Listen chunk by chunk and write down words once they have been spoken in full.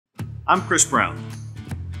I'm Chris Brown.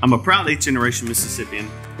 I'm a proud 8th generation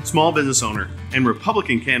Mississippian, small business owner, and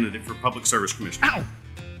Republican candidate for Public Service Commissioner. Ow!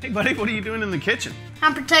 Hey buddy, what are you doing in the kitchen?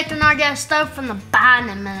 I'm protecting our gas stove from the Biden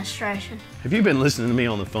administration. Have you been listening to me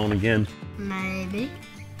on the phone again? Maybe.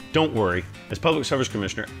 Don't worry. As Public Service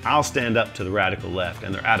Commissioner, I'll stand up to the radical left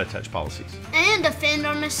and their out-of-touch policies. And defend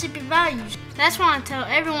our Mississippi values. That's why I tell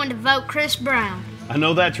everyone to vote Chris Brown. I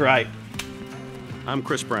know that's right. I'm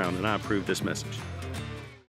Chris Brown, and I approve this message.